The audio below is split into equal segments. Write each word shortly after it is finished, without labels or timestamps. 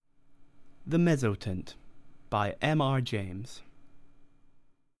The Mezzotint by M.R. James.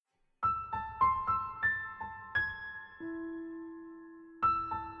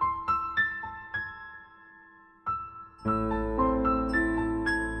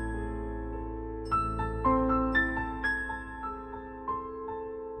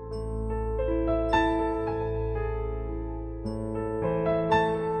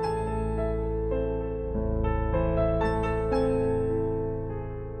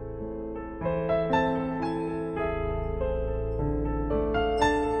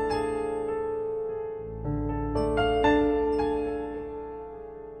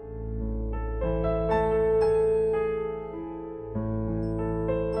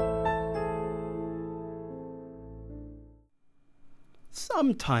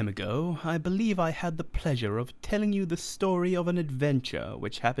 Some time ago, I believe I had the pleasure of telling you the story of an adventure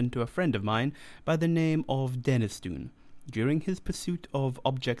which happened to a friend of mine by the name of Denistune during his pursuit of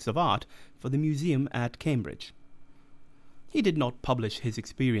objects of art for the museum at Cambridge. He did not publish his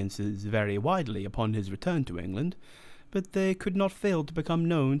experiences very widely upon his return to England, but they could not fail to become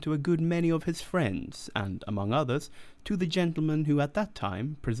known to a good many of his friends, and, among others, to the gentleman who at that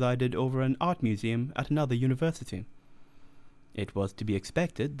time presided over an art museum at another university. It was to be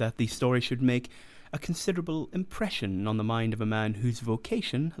expected that the story should make a considerable impression on the mind of a man whose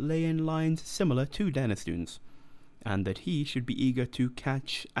vocation lay in lines similar to Denistune's, and that he should be eager to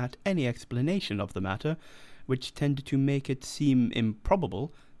catch at any explanation of the matter which tended to make it seem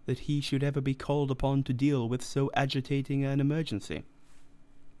improbable that he should ever be called upon to deal with so agitating an emergency.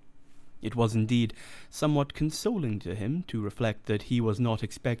 It was indeed somewhat consoling to him to reflect that he was not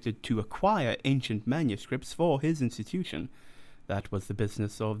expected to acquire ancient manuscripts for his institution. That was the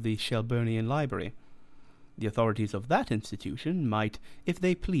business of the Shelburnian Library. The authorities of that institution might, if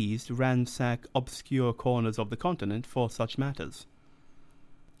they pleased, ransack obscure corners of the continent for such matters.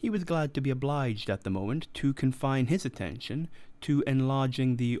 He was glad to be obliged at the moment to confine his attention to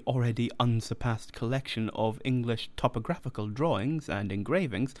enlarging the already unsurpassed collection of English topographical drawings and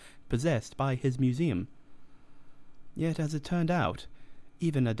engravings possessed by his museum. Yet, as it turned out,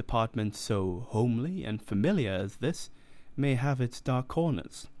 even a department so homely and familiar as this may have its dark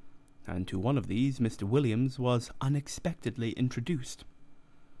corners, and to one of these Mr. Williams was unexpectedly introduced.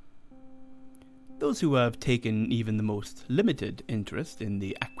 Those who have taken even the most limited interest in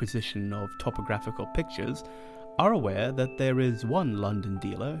the acquisition of topographical pictures are aware that there is one London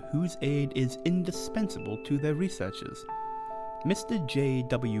dealer whose aid is indispensable to their researches. Mr. J.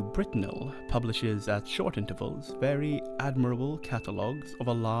 W. Britnell publishes at short intervals very admirable catalogues of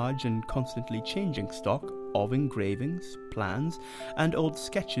a large and constantly changing stock of engravings, plans, and old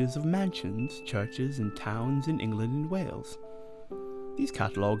sketches of mansions, churches, and towns in England and Wales. These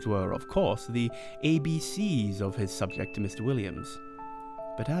catalogues were, of course, the ABCs of his subject to Mr. Williams.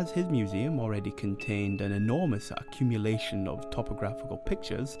 But as his museum already contained an enormous accumulation of topographical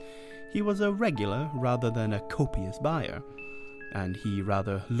pictures, he was a regular rather than a copious buyer, and he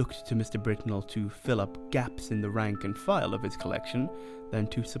rather looked to Mr. Britnell to fill up gaps in the rank and file of his collection than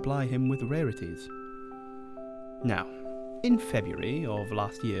to supply him with rarities. Now, in February of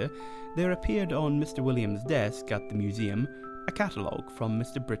last year, there appeared on Mr. Williams' desk at the museum a catalogue from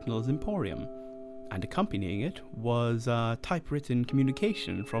Mr. Britnell's Emporium, and accompanying it was a typewritten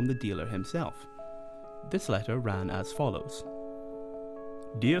communication from the dealer himself. This letter ran as follows.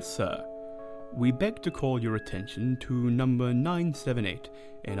 Dear Sir, we beg to call your attention to number 978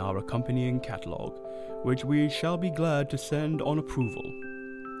 in our accompanying catalogue, which we shall be glad to send on approval.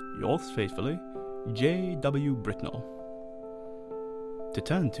 Yours faithfully, J. W. Britnell. To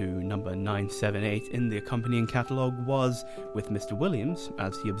turn to number 978 in the accompanying catalogue was, with Mr. Williams,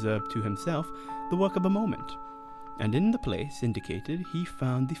 as he observed to himself, the work of a moment, and in the place indicated he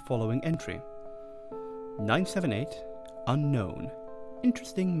found the following entry. 978, unknown,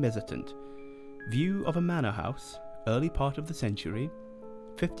 interesting mezzotint, view of a manor house, early part of the century,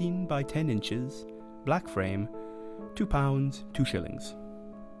 15 by 10 inches, black frame, £2, 2 shillings.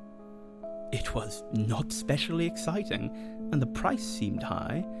 It was not specially exciting, and the price seemed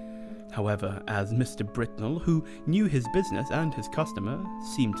high. However, as Mr. Britnell, who knew his business and his customer,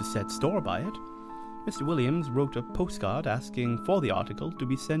 seemed to set store by it, Mr. Williams wrote a postcard asking for the article to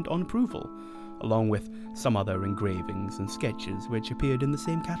be sent on approval, along with some other engravings and sketches which appeared in the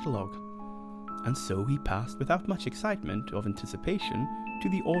same catalogue. And so he passed without much excitement of anticipation to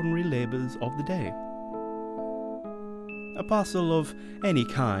the ordinary labours of the day. A parcel of any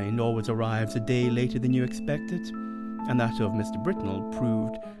kind always arrives a day later than you expect it, and that of Mr. Britnell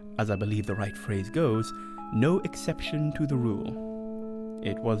proved, as I believe the right phrase goes, no exception to the rule.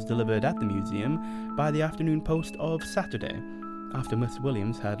 It was delivered at the museum by the afternoon post of Saturday, after Mr.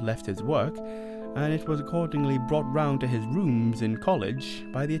 Williams had left his work, and it was accordingly brought round to his rooms in college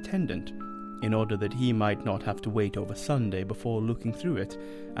by the attendant, in order that he might not have to wait over Sunday before looking through it,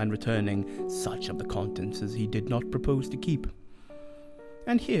 and returning such of the contents as he did not propose to keep.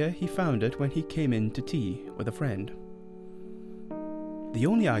 And here he found it when he came in to tea with a friend. The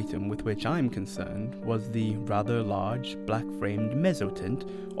only item with which I am concerned was the rather large, black-framed mezzotint,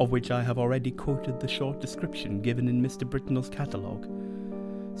 of which I have already quoted the short description given in Mr. Britnell's catalogue.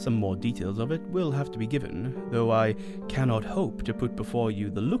 Some more details of it will have to be given, though I cannot hope to put before you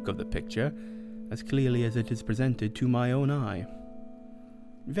the look of the picture as clearly as it is presented to my own eye.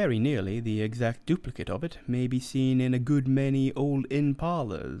 Very nearly the exact duplicate of it may be seen in a good many old inn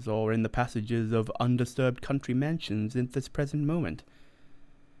parlours or in the passages of undisturbed country mansions at this present moment.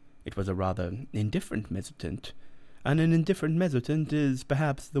 It was a rather indifferent mezzotint, and an indifferent mezzotint is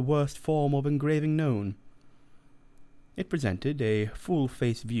perhaps the worst form of engraving known. It presented a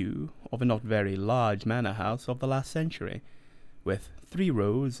full-face view of a not very large manor house of the last century, with 3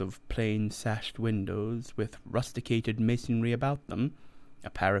 rows of plain sashed windows with rusticated masonry about them,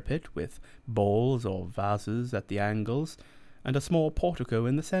 a parapet with bowls or vases at the angles, and a small portico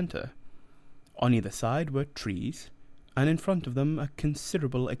in the centre. On either side were trees, and in front of them a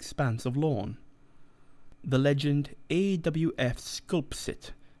considerable expanse of lawn. The legend A.W.F.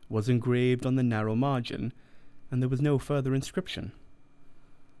 Sculpsit was engraved on the narrow margin, and there was no further inscription.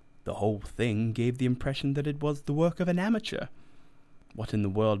 The whole thing gave the impression that it was the work of an amateur. What in the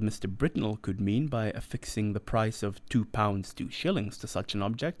world Mr. Britnell could mean by affixing the price of £2 2 to such an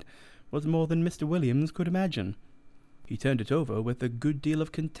object was more than Mr. Williams could imagine. He turned it over with a good deal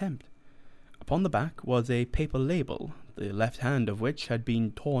of contempt. Upon the back was a paper label, the left hand of which had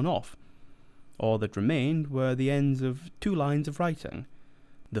been torn off. All that remained were the ends of 2 lines of writing.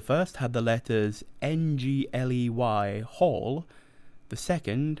 The first had the letters NGLEY Hall, the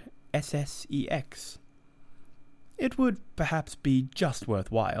second SSEX. It would perhaps be just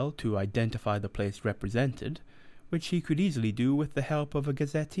worthwhile to identify the place represented, which he could easily do with the help of a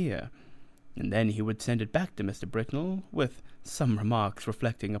gazetteer, and then he would send it back to Mr. Britnell with some remarks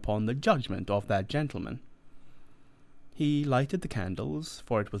reflecting upon the judgment of that gentleman. He lighted the candles,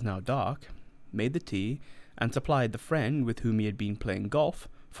 for it was now dark, made the tea, and supplied the friend with whom he had been playing golf,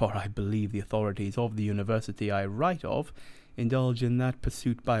 for I believe the authorities of the university I write of indulge in that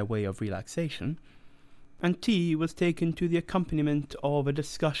pursuit by way of relaxation, and tea was taken to the accompaniment of a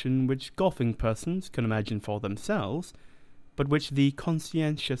discussion which golfing persons can imagine for themselves, but which the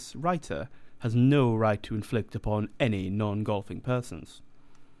conscientious writer has no right to inflict upon any non-golfing persons.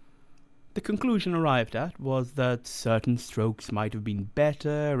 The conclusion arrived at was that certain strokes might have been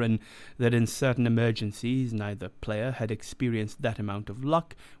better, and that in certain emergencies neither player had experienced that amount of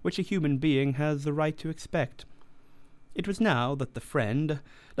luck which a human being has the right to expect. It was now that the friend,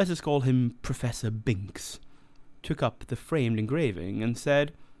 let us call him Professor Binks, took up the framed engraving and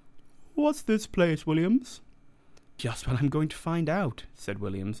said, "What's this place, Williams?" "Just what I'm going to find out," said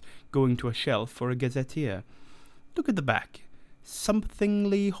Williams, going to a shelf for a gazetteer. "Look at the back.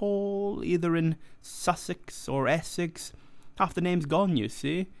 Somethingly Hall, either in Sussex or Essex. Half the name's gone, you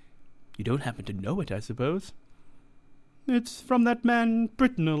see. You don't happen to know it, I suppose?" "It's from that man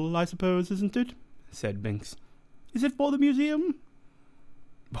Britnell, I suppose, isn't it?" said Binks. "Is it for the museum?"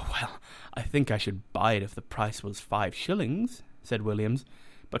 "Well, I think I should buy it if the price was 5 shillings," said Williams,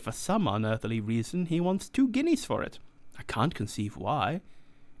 "but for some unearthly reason he wants 2 guineas for it. I can't conceive why.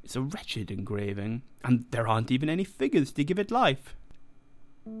 It's a wretched engraving, and there aren't even any figures to give it life."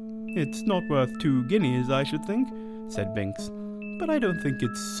 "It's not worth 2 guineas, I should think," said Binks, "but I don't think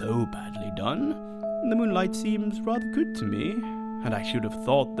it's so badly done. The moonlight seems rather good to me, and I should have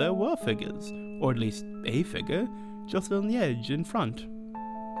thought there were figures, or at least a figure, just on the edge in front."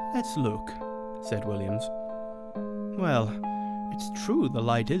 "Let's look," said Williams. "Well, it's true the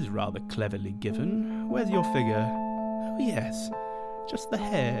light is rather cleverly given. Where's your figure? Oh, yes, just the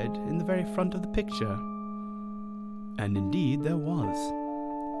head in the very front of the picture." And indeed there was.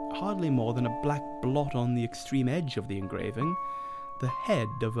 Hardly more than a black blot on the extreme edge of the engraving, the head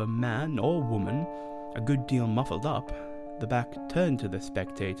of a man or woman, a good deal muffled up, the back turned to the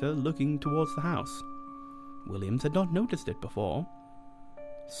spectator looking towards the house. Williams had not noticed it before.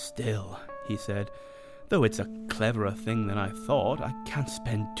 "Still," he said, "though it's a cleverer thing than I thought, I can't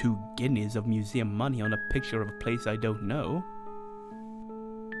spend 2 guineas of museum money on a picture of a place I don't know."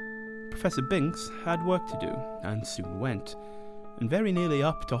 Professor Binks had work to do, and soon went, and very nearly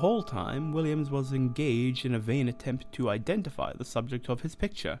up to hall time Williams was engaged in a vain attempt to identify the subject of his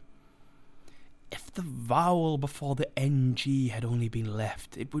picture. If the vowel before the NG had only been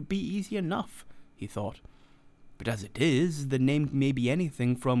left, it would be easy enough, he thought. but as it is, the name may be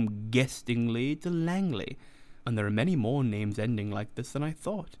anything from Guestingly to Langley, and there are many more names ending like this than I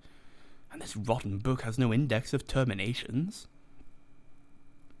thought. And this rotten book has no index of terminations.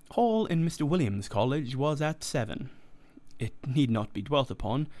 Hall in Mr. Williams' college was at 7. It need not be dwelt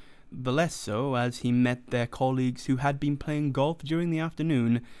upon, the less so as he met their colleagues who had been playing golf during the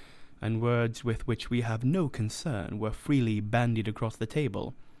afternoon, and words with which we have no concern were freely bandied across the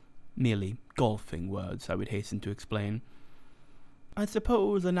table. Merely golfing words, I would hasten to explain. I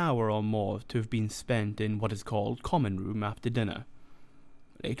suppose an hour or more to have been spent in what is called common room after dinner.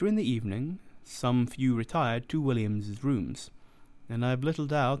 Later in the evening, some few retired to Williams's rooms, and I have little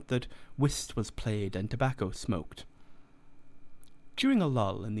doubt that whist was played and tobacco smoked. During a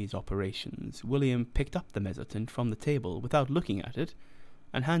lull in these operations, William picked up the mezzotint from the table without looking at it,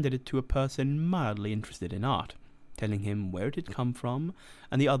 and handed it to a person mildly interested in art, telling him where it had come from,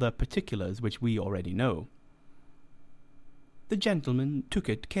 and the other particulars which we already know. The gentleman took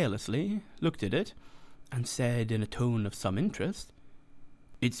it carelessly, looked at it, and said in a tone of some interest,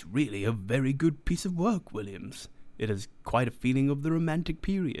 "It's really a very good piece of work, Williams. It has quite a feeling of the romantic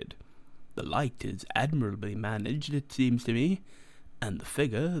period. The light is admirably managed, it seems to me, and the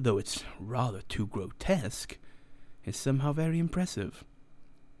figure, though it's rather too grotesque, is somehow very impressive."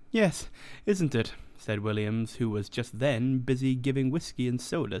 "Yes, isn't it?" said Williams, who was just then busy giving whisky and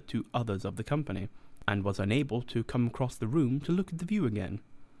soda to others of the company, and was unable to come across the room to look at the view again.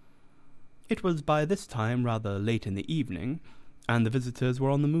 It was by this time rather late in the evening, and the visitors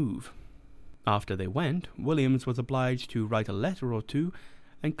were on the move. After they went, Williams was obliged to write a letter or two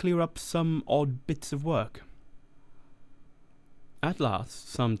and clear up some odd bits of work. At last,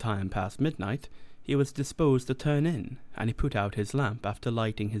 some time past midnight, he was disposed to turn in, and he put out his lamp after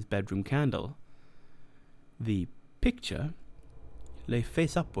lighting his bedroom candle. The picture lay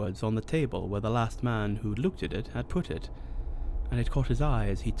face upwards on the table where the last man who looked at it had put it, and it caught his eye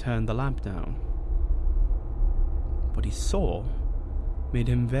as he turned the lamp down. What he saw made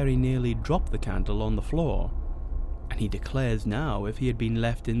him very nearly drop the candle on the floor, and he declares now if he had been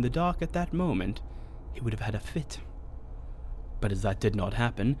left in the dark at that moment, he would have had a fit. But as that did not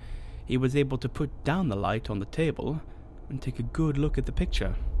happen, he was able to put down the light on the table and take a good look at the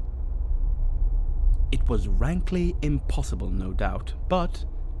picture. It was rankly impossible, no doubt, but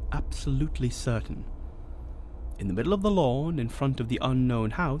absolutely certain. In the middle of the lawn, in front of the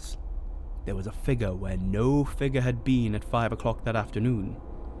unknown house, there was a figure where no figure had been at 5 o'clock that afternoon.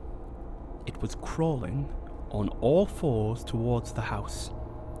 It was crawling on all fours towards the house,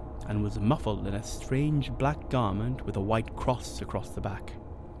 and was muffled in a strange black garment with a white cross across the back.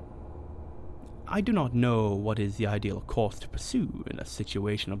 I do not know what is the ideal course to pursue in a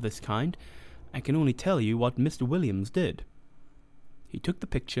situation of this kind. I can only tell you what Mr. Williams did. He took the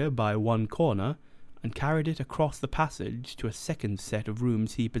picture by one corner and carried it across the passage to a second set of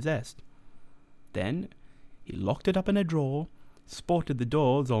rooms he possessed. Then he locked it up in a drawer, sported the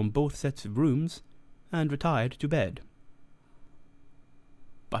doors on both sets of rooms, and retired to bed.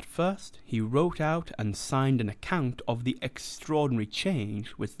 But first he wrote out and signed an account of the extraordinary change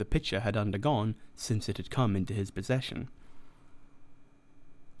which the picture had undergone since it had come into his possession.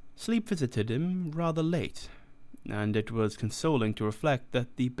 Sleep visited him rather late, and it was consoling to reflect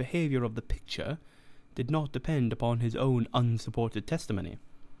that the behaviour of the picture did not depend upon his own unsupported testimony.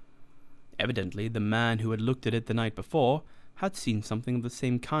 Evidently the man who had looked at it the night before had seen something of the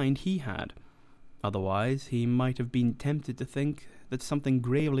same kind he had. Otherwise he might have been tempted to think that something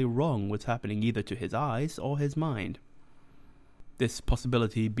gravely wrong was happening either to his eyes or his mind. This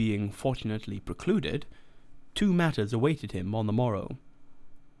possibility being fortunately precluded, two matters awaited him on the morrow.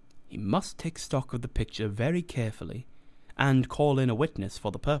 He must take stock of the picture very carefully, and call in a witness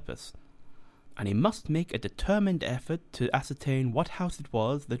for the purpose, and he must make a determined effort to ascertain what house it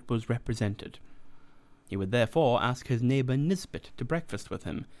was that was represented. He would therefore ask his neighbour Nisbet to breakfast with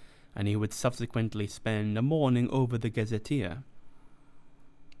him, and he would subsequently spend a morning over the Gazetteer.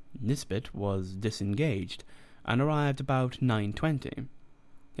 Nisbet was disengaged, and arrived about 9:20.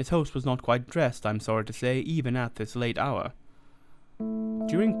 His host was not quite dressed, I'm sorry to say, even at this late hour.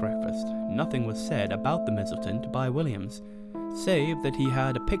 During breakfast, nothing was said about the mezzotint by Williams, save that he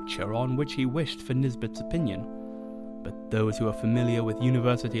had a picture on which he wished for Nisbet's opinion. But those who are familiar with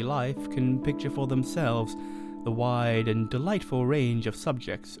university life can picture for themselves the wide and delightful range of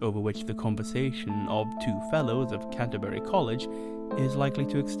subjects over which the conversation of two fellows of Canterbury College is likely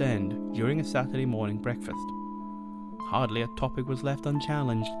to extend during a Saturday morning breakfast. Hardly a topic was left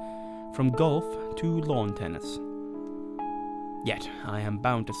unchallenged, from golf to lawn tennis. Yet I am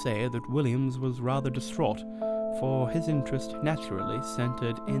bound to say that Williams was rather distraught, for his interest naturally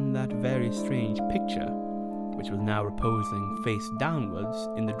centred in that very strange picture, which was now reposing face downwards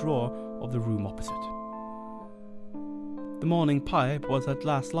in the drawer of the room opposite. The morning pipe was at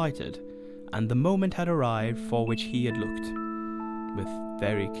last lighted, and the moment had arrived for which he had looked. With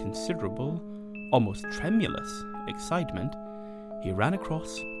very considerable, almost tremulous excitement, he ran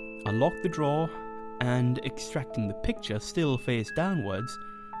across, unlocked the drawer, and, extracting the picture still face downwards,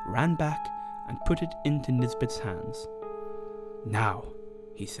 ran back and put it into Nisbet's hands. "Now,"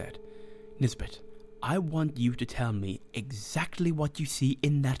 he said, "Nisbet, I want you to tell me exactly what you see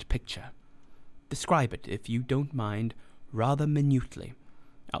in that picture. Describe it, if you don't mind, rather minutely.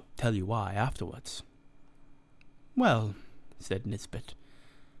 I'll tell you why afterwards." "Well," said Nisbet,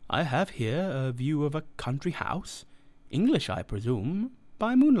 "I have here a view of a country house, English, I presume,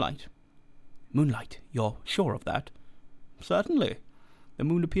 by moonlight." "Moonlight? You're sure of that?" "Certainly. The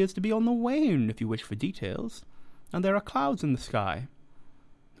moon appears to be on the wane, if you wish for details, and there are clouds in the sky."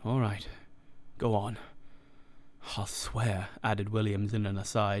 "All right. Go on." "I'll swear," added Williams in an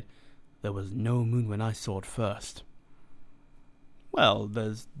aside, "there was no moon when I saw it first." "Well,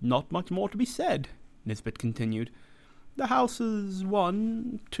 there's not much more to be said," Nisbet continued. "The house is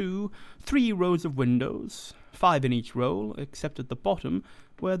 1, 2, 3 rows of windows, 5 in each row, except at the bottom,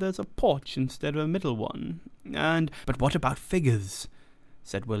 where there's a porch instead of a middle one, and—" "But what about figures?"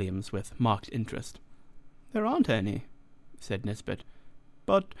 said Williams with marked interest. "There aren't any," said Nisbet.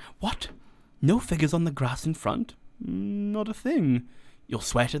 "But—" "What? No figures on the grass in front?" "Not a thing." "You'll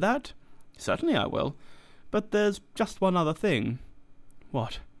swear to that?" "Certainly I will. But there's just one other thing."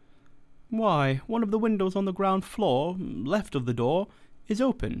 "What?" "Why, one of the windows on the ground floor, left of the door, is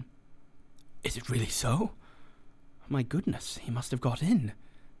open." "Is it really so?" "My goodness, he must have got in,"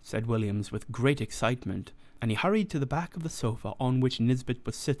 said Williams with great excitement, and he hurried to the back of the sofa on which Nisbet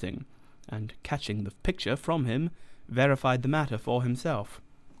was sitting, and, catching the picture from him, verified the matter for himself.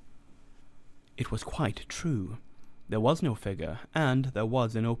 It was quite true. There was no figure, and there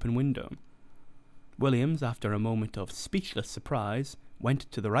was an open window. Williams, after a moment of speechless surprise, went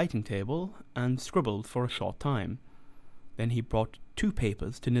to the writing table and scribbled for a short time. Then he brought 2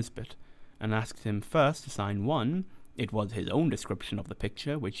 papers to Nisbet, and asked him first to sign one. It was his own description of the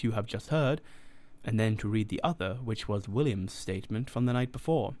picture, which you have just heard, and then to read the other, which was William's statement from the night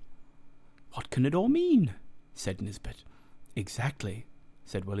before. "What can it all mean?" said Nisbet. "Exactly,"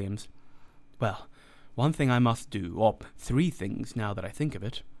 said Williams. "Well, one thing I must do, or 3 things now that I think of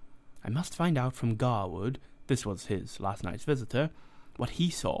it. I must find out from Garwood, this was his last night's visitor, what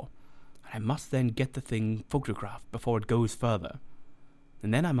he saw, and I must then get the thing photographed before it goes further.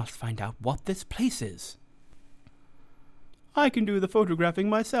 And then I must find out what this place is." "I can do the photographing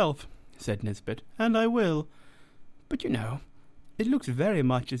myself," said Nisbet, "and I will. But you know, it looks very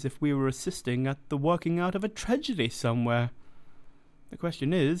much as if we were assisting at the working out of a tragedy somewhere. The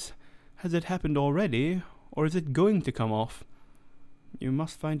question is, has it happened already, or is it going to come off? You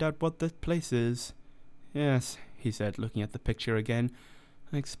must find out what this place is. Yes," he said, looking at the picture again,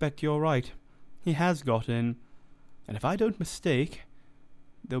 "I expect you're right. He has got in. And if I don't mistake,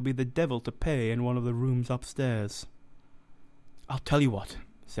 there'll be the devil to pay in one of the rooms upstairs." "I'll tell you what,"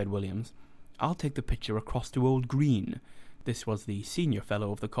 said Williams. "I'll take the picture across to old Green." This was the senior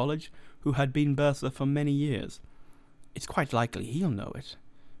fellow of the college, who had been bursar for many years. "It's quite likely he'll know it.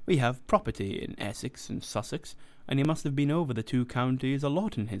 We have property in Essex and Sussex, and he must have been over the 2 counties a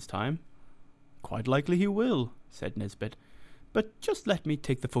lot in his time." "Quite likely he will," said Nisbet. "But just let me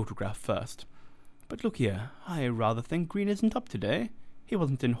take the photograph first. But look here, I rather think Green isn't up today. He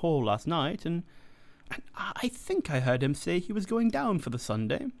wasn't in hall last night, and I think I heard him say he was going down for the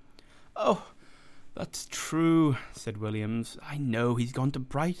Sunday." "Oh, that's true," said Williams. "I know he's gone to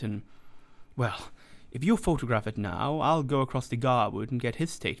Brighton. Well, if you'll photograph it now, I'll go across to Garwood and get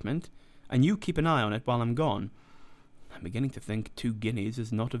his statement, and you keep an eye on it while I'm gone. I'm beginning to think 2 guineas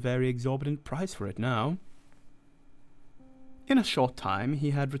is not a very exorbitant price for it now." In a short time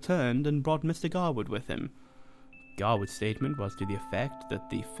he had returned and brought Mr. Garwood with him. Garwood's statement was to the effect that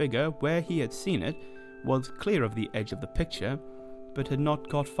the figure, where he had seen it, was clear of the edge of the picture, but had not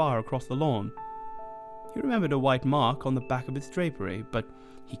got far across the lawn. He remembered a white mark on the back of its drapery, but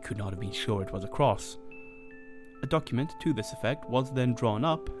he could not have been sure it was a cross. A document to this effect was then drawn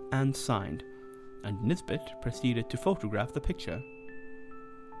up and signed, and Nisbet proceeded to photograph the picture.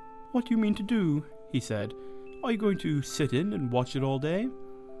 "What do you mean to do?" he said. "Are you going to sit in and watch it all day?"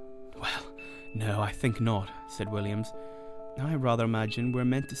 "Well, no, I think not," said Williams. "I rather imagine we're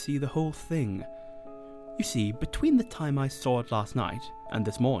meant to see the whole thing. You see, between the time I saw it last night and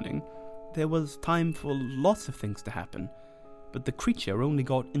this morning, there was time for lots of things to happen, but the creature only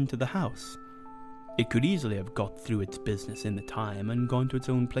got into the house. It could easily have got through its business in the time and gone to its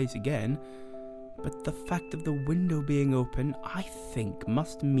own place again, but the fact of the window being open, I think,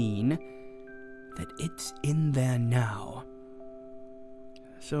 must mean that it's in there now.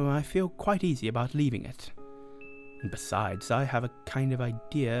 So I feel quite easy about leaving it. And besides, I have a kind of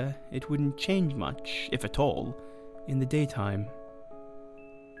idea it wouldn't change much, if at all, in the daytime.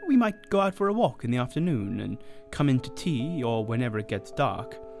 We might go out for a walk in the afternoon and come in to tea, or whenever it gets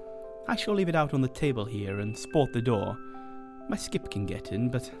dark. I shall leave it out on the table here and sport the door. My skip can get in,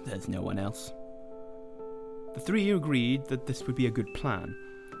 but there's no one else. The three agreed that this would be a good plan,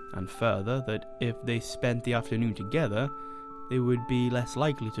 and further that if they spent the afternoon together, they would be less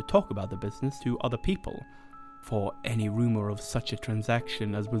likely to talk about the business to other people, for any rumour of such a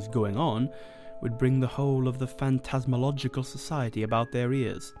transaction as was going on would bring the whole of the Phantasmalogical Society about their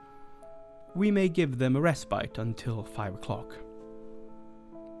ears. We may give them a respite until 5 o'clock.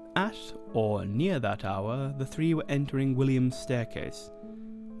 At or near that hour, the three were entering William's staircase.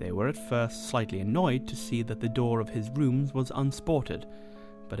 They were at first slightly annoyed to see that the door of his rooms was unsported,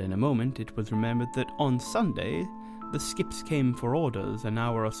 but in a moment it was remembered that on Sunday the skips came for orders an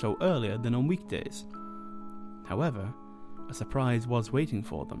hour or so earlier than on weekdays. However, a surprise was waiting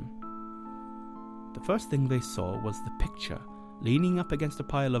for them. The first thing they saw was the picture leaning up against a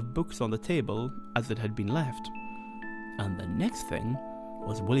pile of books on the table as it had been left, and the next thing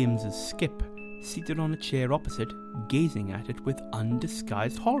was Williams's skip seated on a chair opposite, gazing at it with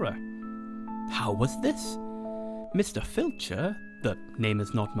undisguised horror. How was this? Mr. Filcher, the name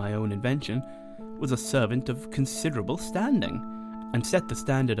is not my own invention, was a servant of considerable standing, and set the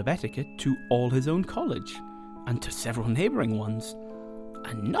standard of etiquette to all his own college, and to several neighbouring ones,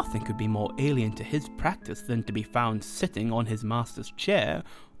 and nothing could be more alien to his practice than to be found sitting on his master's chair,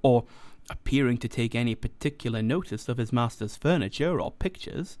 or appearing to take any particular notice of his master's furniture or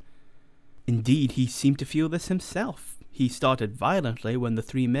pictures. Indeed, he seemed to feel this himself. He started violently when the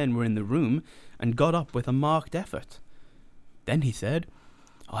three men were in the room, and got up with a marked effort. Then he said,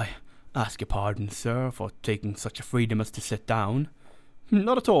 "I ask your pardon, sir, for taking such a freedom as to sit down."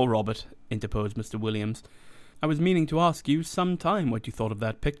 "Not at all, Robert," interposed Mr. Williams. "I was meaning to ask you some time what you thought of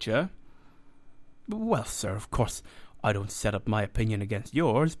that picture." "Well, sir, of course, I don't set up my opinion against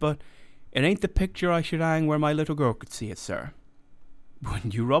yours, but it ain't the picture I should hang where my little girl could see it, sir."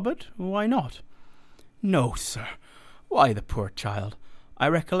 "Wouldn't you, Robert? Why not?" "No, sir. Why, the poor child. I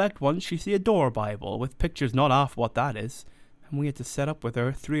recollect once she see a door Bible, with pictures not half what that is, and we had to set up with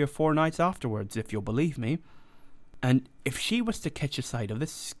her 3 or 4 nights afterwards, if you'll believe me. And if she was to catch a sight of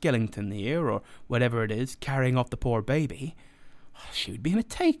this skeleton here, or whatever it is, carrying off the poor baby, she would be in a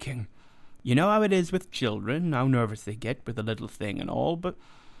taking. You know how it is with children, how nervous they get with a little thing and all, but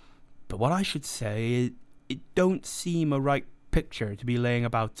what I should say is, it don't seem a right picture to be laying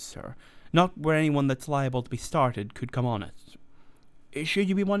about, sir, not where anyone that's liable to be started could come on it. Should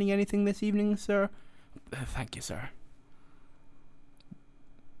you be wanting anything this evening, sir?" "Thank you, sir."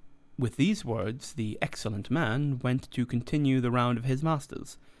 With these words, the excellent man went to continue the round of his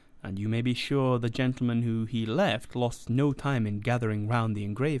masters, and you may be sure the gentleman who he left lost no time in gathering round the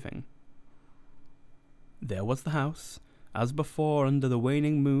engraving. There was the house, as before, under the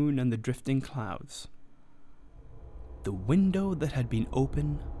waning moon and the drifting clouds. The window that had been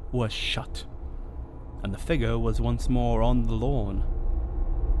open was shut, and the figure was once more on the lawn,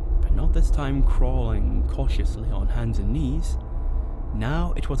 but not this time crawling cautiously on hands and knees.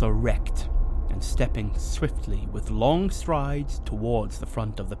 Now it was erect and stepping swiftly with long strides towards the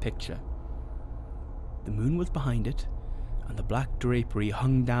front of the picture. The moon was behind it, and the black drapery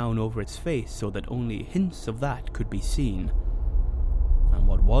hung down over its face so that only hints of that could be seen, and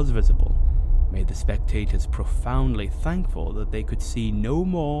what was visible made the spectators profoundly thankful that they could see no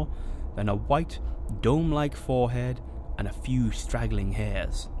more than a white, dome-like forehead and a few straggling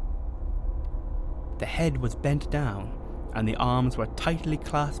hairs. The head was bent down, and the arms were tightly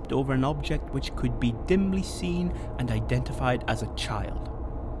clasped over an object which could be dimly seen and identified as a child.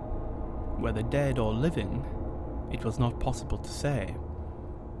 Whether dead or living, it was not possible to say.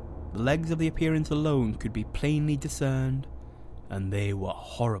 The legs of the appearance alone could be plainly discerned, and they were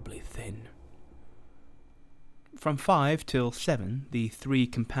horribly thin. From 5 till 7 the three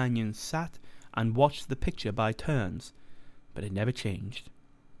companions sat and watched the picture by turns, but it never changed.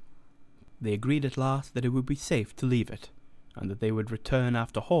 They agreed at last that it would be safe to leave it, and that they would return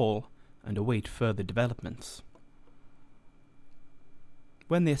after Hall and await further developments.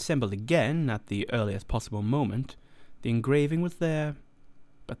 When they assembled again at the earliest possible moment, the engraving was there,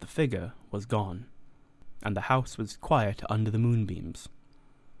 but the figure was gone, and the house was quiet under the moonbeams.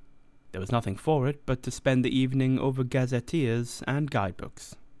 There was nothing for it but to spend the evening over gazetteers and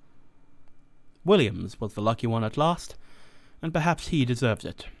guidebooks. Williams was the lucky one at last, and perhaps he deserved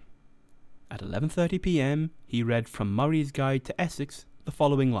it. At 11:30 p.m, he read from Murray's Guide to Essex the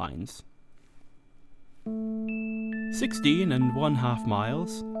following lines. 16½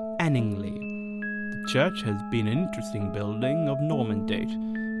 miles, Anningley. The church has been an interesting building of Norman date,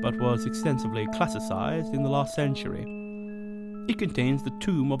 but was extensively classicised in the last century. It contains the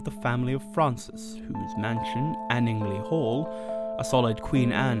tomb of the family of Francis, whose mansion, Anningley Hall, a solid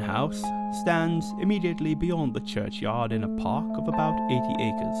Queen Anne house, stands immediately beyond the churchyard in a park of about 80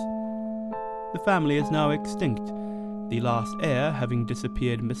 acres. The family is now extinct, the last heir having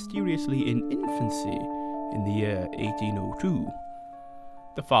disappeared mysteriously in infancy in the year 1802.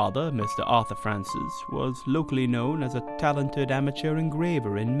 The father, Mr. Arthur Francis, was locally known as a talented amateur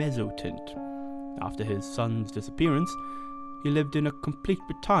engraver in mezzotint. After his son's disappearance, he lived in a complete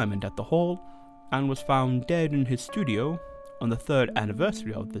retirement at the Hall and was found dead in his studio on the 3rd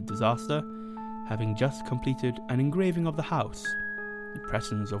anniversary of the disaster, having just completed an engraving of the house,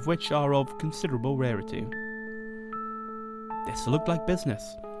 impressions of which are of considerable rarity. This looked like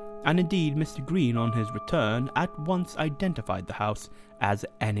business, and indeed Mr. Green on his return at once identified the house as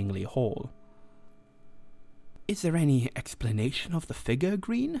Anningley Hall. "Is there any explanation of the figure,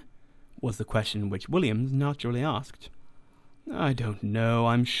 Green?" was the question which Williams naturally asked. "I don't know,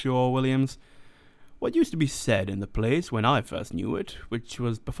 I'm sure, Williams. What used to be said in the place when I first knew it, which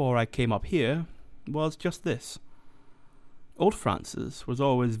was before I came up here, was just this. Old Francis was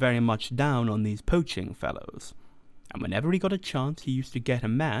always very much down on these poaching fellows, and whenever he got a chance he used to get a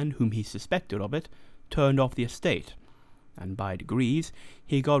man whom he suspected of it turned off the estate, and by degrees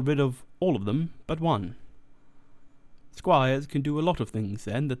he got rid of all of them but one. Squires can do a lot of things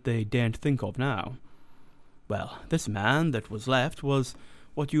then that they daren't think of now. Well, this man that was left was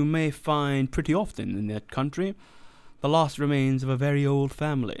what you may find pretty often in that country, the last remains of a very old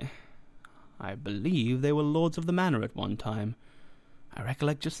family. I believe they were lords of the manor at one time. I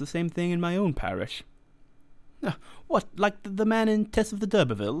recollect just the same thing in my own parish." "What, like the man in Tess of the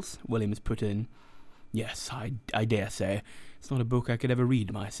D'Urbervilles?" Williams put in. "Yes, I dare say. It's not a book I could ever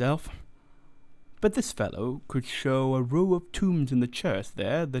read myself. But this fellow could show a row of tombs in the church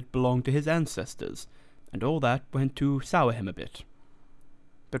there that belonged to his ancestors, and all that went to sour him a bit.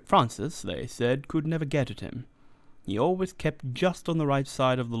 But Francis, they said, could never get at him. He always kept just on the right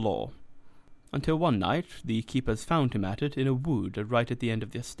side of the law. Until one night the keepers found him at it in a wood right at the end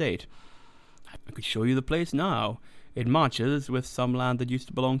of the estate. I could show you the place now. It marches with some land that used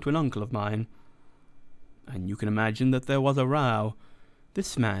to belong to an uncle of mine. And you can imagine that there was a row.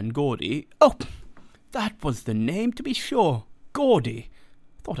 This man, Gordy— oh, that was the name, to be sure. Gordy.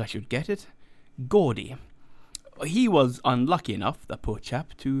 Thought I should get it. Gordy. He was unlucky enough, the poor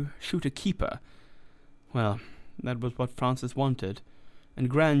chap, to shoot a keeper. Well, that was what Francis wanted. And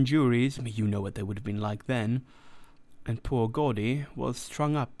grand juries, you know what they would have been like then. And poor Gordy was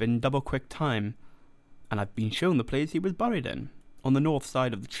strung up in double quick time. And I've been shown the place he was buried in, on the north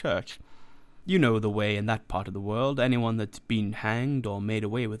side of the church. You know the way in that part of the world, anyone that's been hanged or made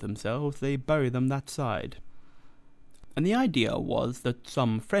away with themselves, they bury them that side. And the idea was that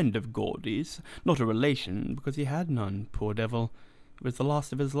some friend of Gordy's, not a relation, because he had none, poor devil, it was the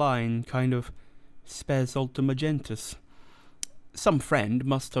last of his line, kind of spes ultima gentis. Some friend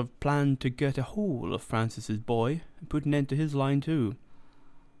must have planned to get a hold of Francis's boy and put an end to his line too.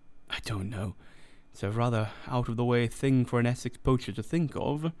 I don't know. It's a rather out-of-the-way thing for an Essex poacher to think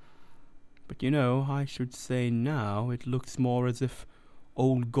of. But you know, I should say now it looks more as if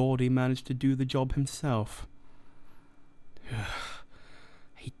old Gordy managed to do the job himself.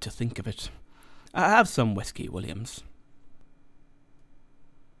 Hate to think of it. Have some whiskey, Williams."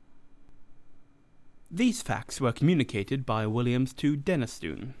 These facts were communicated by Williams to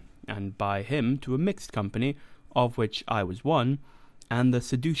Denistone, and by him to a mixed company, of which I was one, and the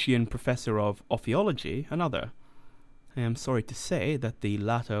Seducian professor of ophiology another. I am sorry to say that the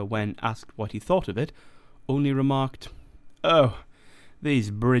latter, when asked what he thought of it, only remarked, "Oh,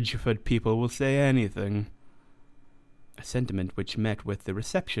 these Bridgeford people will say anything," a sentiment which met with the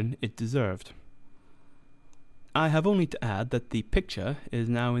reception it deserved. I have only to add that the picture is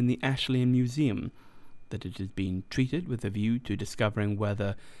now in the Ashleighan Museum, that it has been treated with a view to discovering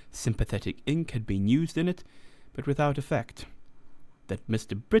whether sympathetic ink had been used in it, but without effect, that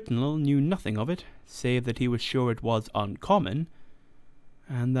Mr. Brittenell knew nothing of it, save that he was sure it was uncommon,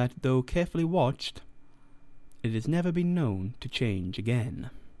 and that, though carefully watched, it has never been known to change again.